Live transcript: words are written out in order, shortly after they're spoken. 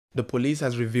The police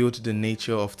has revealed the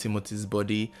nature of Timothy's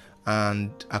body,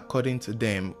 and according to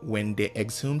them, when they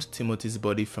exhumed Timothy's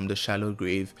body from the shallow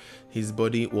grave, his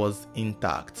body was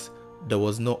intact. There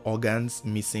was no organs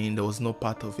missing, there was no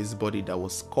part of his body that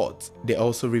was cut. They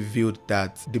also revealed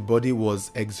that the body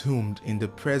was exhumed in the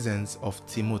presence of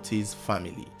Timothy's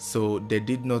family. So they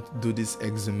did not do this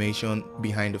exhumation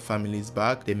behind the family's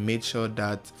back. They made sure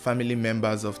that family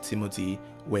members of Timothy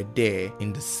were there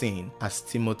in the scene as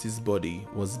Timothy's body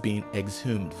was being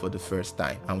exhumed for the first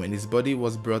time. And when his body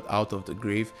was brought out of the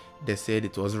grave, they said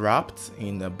it was wrapped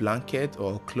in a blanket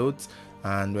or clothes.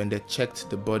 And when they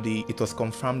checked the body, it was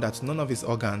confirmed that none of his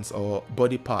organs or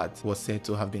body parts was said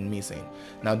to have been missing.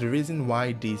 Now, the reason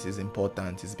why this is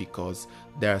important is because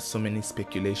there are so many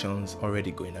speculations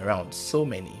already going around, so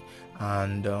many.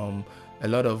 And a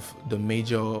lot of the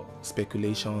major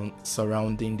speculation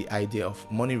surrounding the idea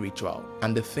of money ritual.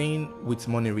 And the thing with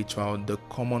money ritual, the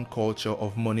common culture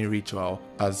of money ritual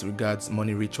as regards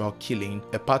money ritual killing,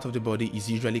 a part of the body is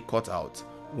usually cut out.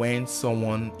 When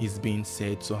someone is being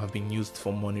said to have been used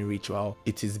for money ritual,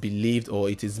 it is believed, or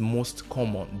it is most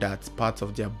common, that parts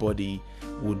of their body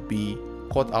would be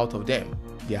cut out of them.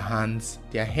 Their hands,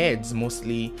 their heads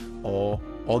mostly, or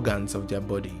organs of their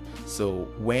body. So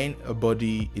when a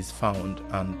body is found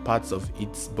and parts of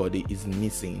its body is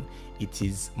missing, it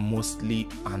is mostly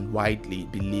and widely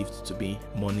believed to be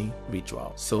money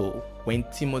ritual. So when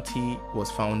Timothy was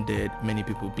found dead, many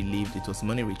people believed it was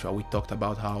money ritual. We talked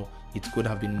about how it could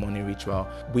have been money ritual,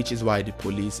 which is why the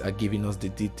police are giving us the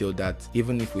detail that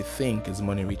even if we think it's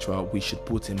money ritual, we should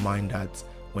put in mind that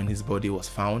when his body was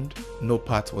found, no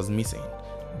part was missing.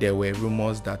 There were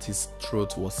rumors that his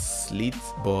throat was slit,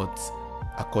 but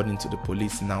according to the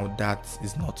police now, that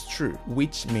is not true,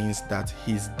 which means that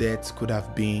his death could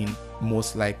have been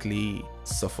most likely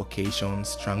suffocation,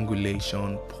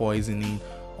 strangulation, poisoning,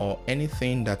 or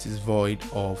anything that is void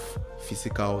of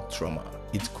physical trauma.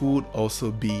 It could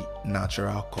also be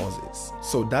natural causes.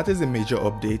 So that is a major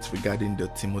update regarding the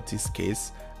Timothy's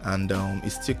case, and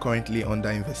is still currently under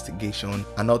investigation.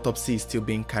 An autopsy is still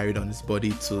being carried on his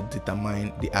body to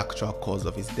determine the actual cause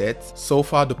of his death. So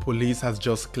far, the police has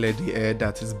just cleared the air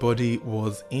that his body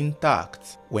was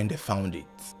intact when they found it.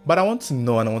 But I want to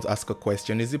know, and I want to ask a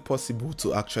question: is it possible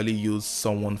to actually use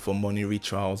someone for money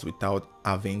rituals without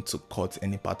having to cut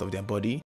any part of their body?